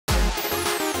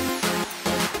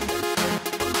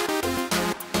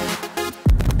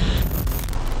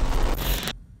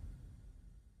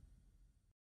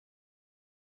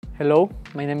Hello,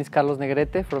 my name is Carlos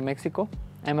Negrete from Mexico.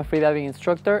 I'm a freediving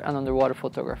instructor and underwater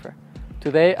photographer.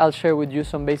 Today I'll share with you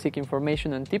some basic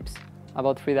information and tips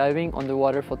about freediving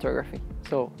underwater photography.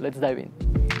 So let's dive in.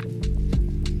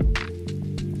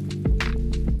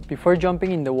 Before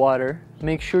jumping in the water,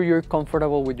 make sure you're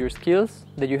comfortable with your skills,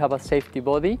 that you have a safety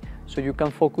body so you can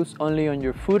focus only on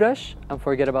your footage and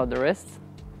forget about the rest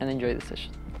and enjoy the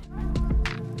session.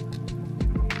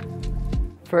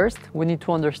 First, we need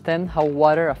to understand how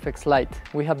water affects light.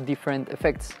 We have different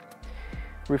effects.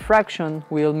 Refraction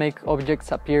will make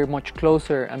objects appear much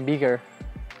closer and bigger,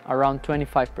 around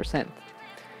 25%.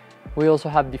 We also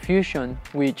have diffusion,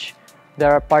 which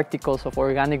there are particles of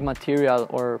organic material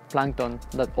or plankton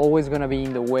that always gonna be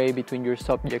in the way between your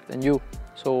subject and you.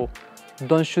 So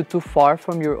don't shoot too far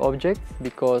from your object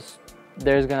because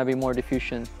there's gonna be more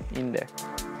diffusion in there.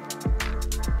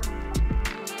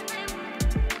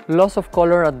 Loss of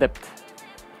color at depth.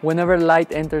 Whenever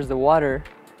light enters the water,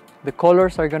 the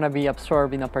colors are gonna be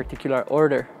absorbed in a particular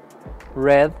order: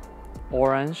 red,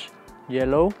 orange,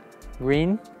 yellow,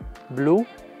 green, blue,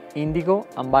 indigo,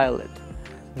 and violet.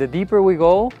 The deeper we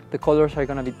go, the colors are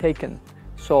gonna be taken.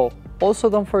 So also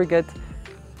don't forget,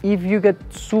 if you get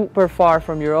super far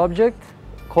from your object,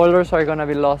 colors are gonna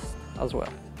be lost as well.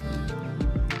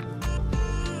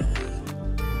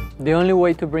 The only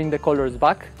way to bring the colors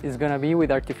back is gonna be with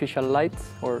artificial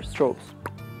lights or strobes.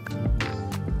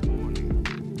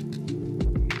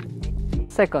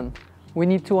 Second, we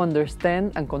need to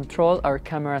understand and control our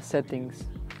camera settings.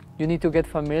 You need to get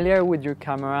familiar with your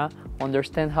camera,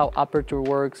 understand how aperture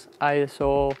works,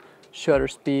 ISO, shutter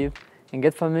speed, and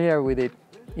get familiar with it.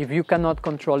 If you cannot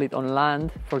control it on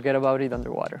land, forget about it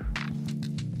underwater.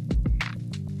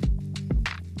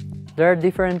 There are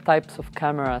different types of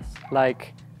cameras,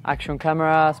 like action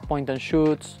cameras, point and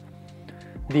shoots,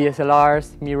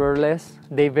 DSLRs, mirrorless.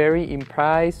 They vary in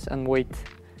price and weight.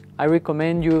 I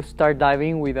recommend you start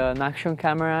diving with an action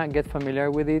camera, get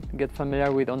familiar with it, get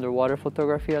familiar with underwater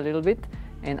photography a little bit,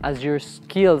 and as your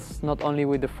skills, not only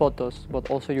with the photos,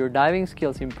 but also your diving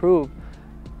skills improve,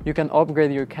 you can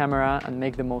upgrade your camera and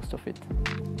make the most of it.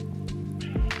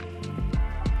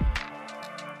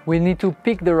 We need to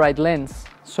pick the right lens.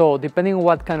 So depending on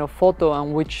what kind of photo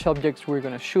and which subjects we're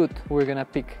gonna shoot, we're gonna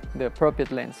pick the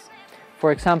appropriate lens.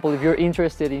 For example, if you're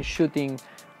interested in shooting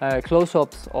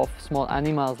close-ups of small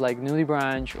animals like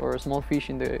nudibranch or small fish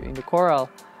in the coral,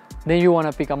 then you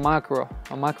wanna pick a macro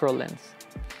lens.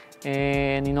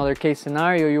 And in other case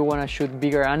scenario, you wanna shoot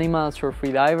bigger animals for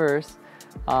free divers,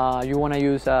 you wanna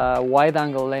use a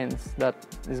wide-angle lens that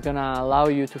is gonna allow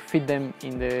you to fit them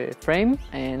in the frame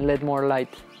and let more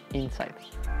light inside.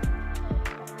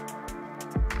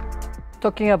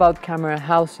 Talking about camera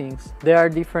housings, there are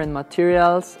different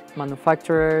materials,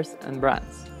 manufacturers, and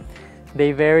brands.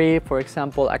 They vary, for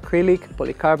example, acrylic,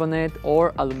 polycarbonate,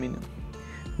 or aluminum.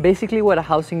 Basically what a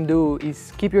housing do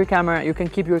is you can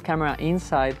keep your camera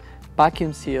inside,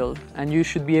 vacuum sealed, and you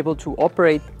should be able to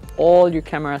operate all your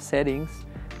camera settings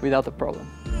without a problem.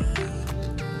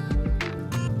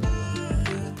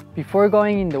 Before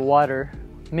going in the water,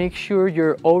 make sure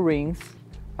your O-rings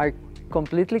are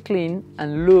completely clean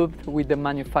and lubed with the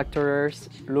manufacturer's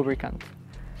lubricant.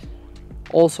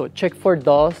 Also, check for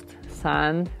dust,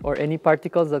 sand, or any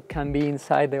particles that can be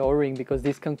inside the O-ring, because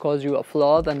this can cause you a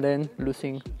flood and then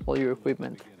losing all your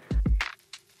equipment.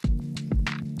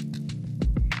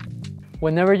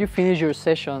 Whenever you finish your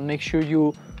session, make sure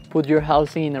you put your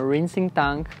housing in a rinsing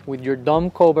tank with your dome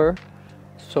cover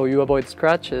so you avoid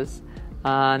scratches,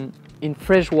 and in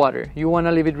fresh water. You want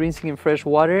to leave it rinsing in fresh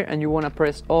water, and you want to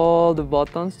press all the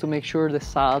buttons to make sure the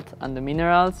salt and the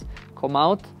minerals come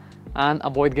out and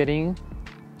avoid getting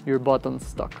your buttons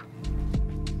stuck.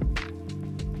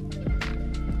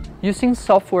 Using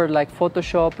software like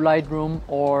Photoshop, Lightroom,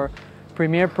 or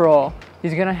Premiere Pro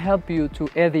is going to help you to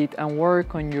edit and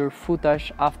work on your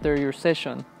footage after your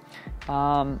session.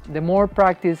 The more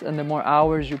practice and the more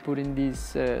hours you put in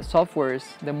these softwares,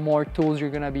 the more tools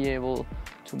you're going to be able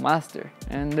to master,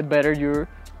 and the better your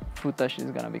footage is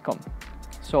going to become.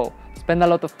 So spend a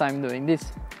lot of time doing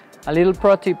this. A little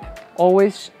pro tip: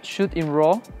 always shoot in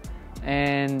RAW,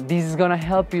 and this is going to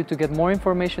help you to get more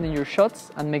information in your shots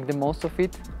and make the most of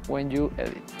it when you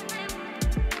edit.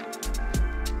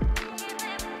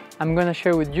 I'm going to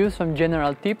share with you some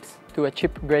general tips to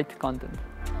achieve great content.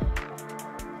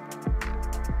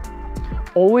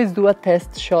 Always do a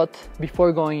test shot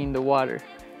before going in the water.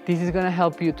 This is going to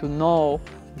help you to know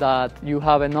that you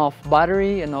have enough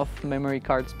battery, enough memory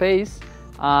card space,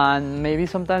 and maybe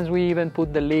sometimes we even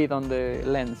put the lid on the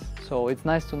lens. So it's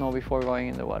nice to know before going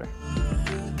in the water.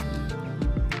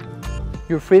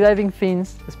 Your freediving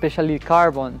fins, especially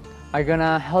carbon, are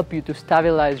gonna help you to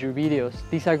stabilize your videos.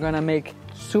 These are gonna make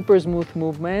super smooth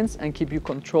movements and keep you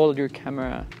control your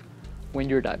camera when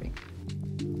you're diving.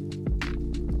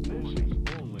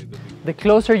 The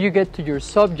closer you get to your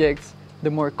subjects, the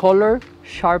more color,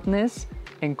 sharpness,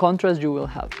 and contrast you will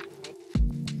have.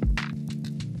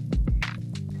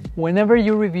 Whenever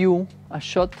you review a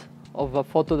shot of a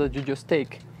photo that you just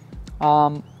take,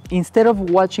 instead of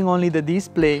watching only the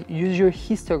display, use your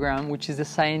histogram, which is the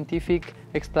scientific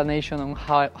explanation on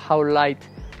how light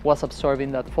was absorbed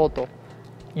in that photo.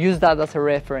 Use that as a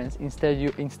reference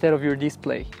instead of your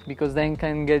display, because then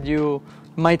can get you,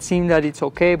 might seem that it's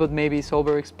okay, but maybe it's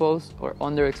overexposed or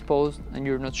underexposed and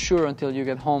you're not sure until you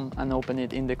get home and open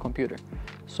it in the computer.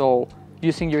 So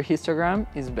using your histogram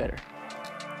is better.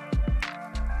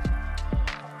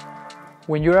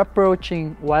 When you're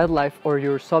approaching wildlife or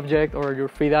your subject or your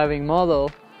freediving model,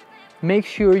 make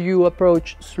sure you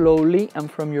approach slowly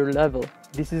and from your level.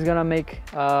 This is gonna make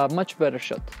a much better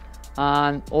shot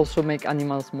and also make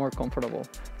animals more comfortable.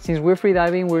 Since we're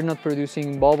freediving, we're not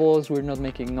producing bubbles, we're not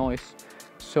making noise.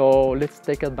 So let's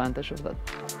take advantage of that.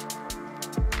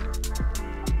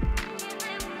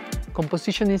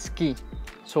 Composition is key.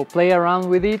 So play around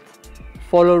with it,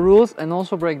 follow rules and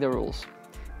also break the rules.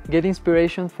 Get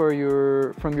inspiration from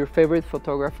your favorite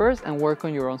photographers and work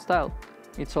on your own style.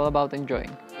 It's all about enjoying.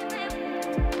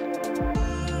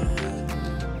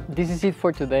 This is it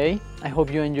for today. I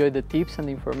hope you enjoyed the tips and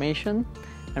information.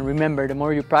 And remember, the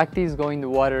more you practice, go in the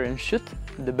water and shoot,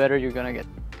 the better you're gonna get.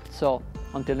 So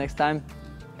until next time,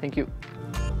 thank you.